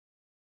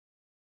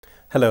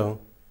Hello.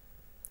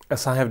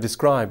 As I have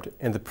described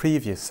in the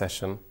previous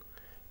session,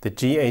 the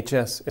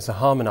GHS is a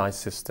harmonized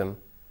system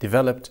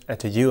developed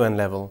at a UN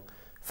level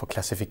for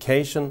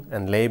classification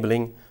and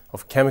labeling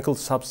of chemical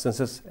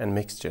substances and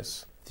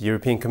mixtures. The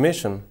European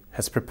Commission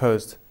has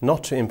proposed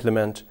not to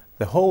implement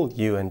the whole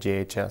UN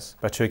GHS,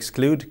 but to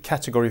exclude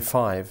Category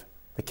 5,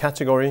 the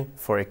category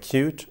for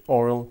acute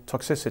oral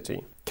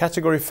toxicity.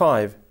 Category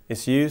 5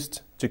 is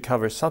used to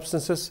cover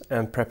substances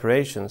and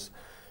preparations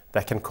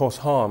that can cause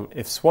harm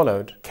if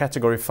swallowed.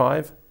 Category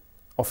 5,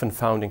 often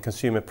found in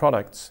consumer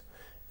products,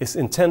 is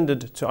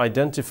intended to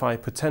identify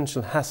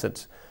potential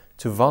hazards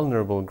to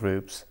vulnerable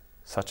groups,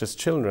 such as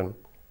children.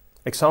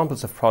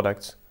 Examples of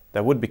products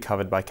that would be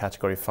covered by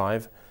Category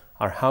 5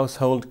 are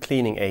household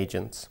cleaning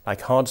agents,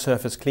 like hard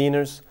surface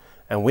cleaners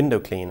and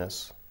window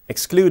cleaners.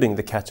 Excluding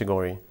the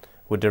category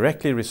would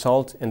directly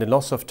result in the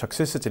loss of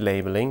toxicity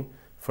labeling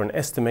for an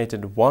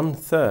estimated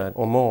 1/3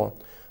 or more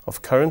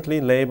of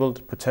currently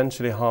labeled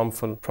potentially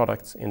harmful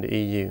products in the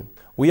EU.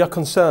 We are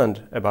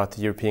concerned about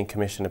the European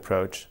Commission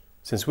approach,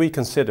 since we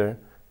consider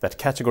that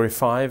Category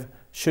 5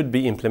 should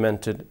be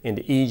implemented in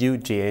the EU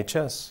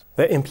GHS.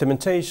 The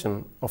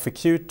implementation of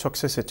acute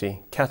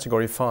toxicity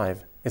Category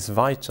 5 is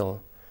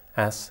vital,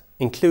 as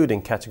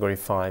including Category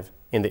 5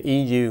 in the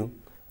EU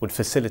would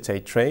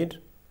facilitate trade,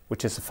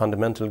 which is a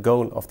fundamental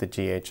goal of the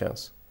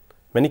GHS.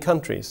 Many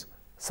countries,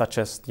 such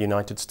as the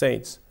United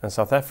States and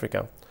South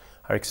Africa,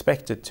 are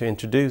expected to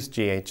introduce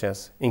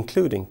GHS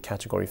including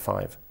Category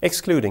 5.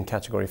 Excluding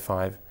Category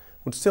 5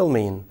 would still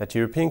mean that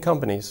European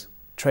companies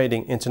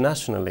trading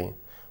internationally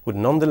would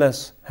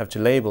nonetheless have to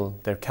label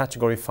their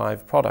Category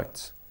 5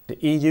 products. The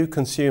EU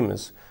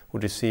consumers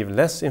would receive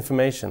less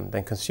information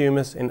than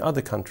consumers in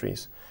other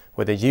countries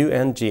where the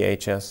UN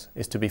GHS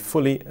is to be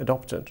fully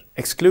adopted.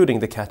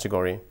 Excluding the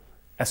category,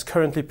 as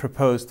currently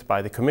proposed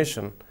by the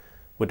Commission,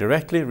 would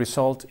directly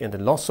result in the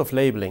loss of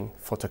labeling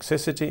for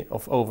toxicity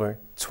of over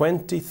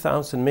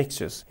 20,000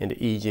 mixtures in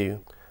the EU.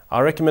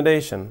 Our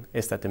recommendation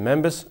is that the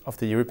members of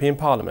the European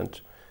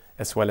Parliament,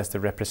 as well as the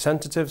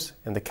representatives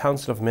in the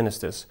Council of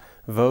Ministers,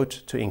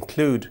 vote to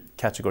include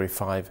Category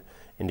 5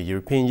 in the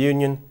European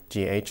Union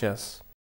GHS.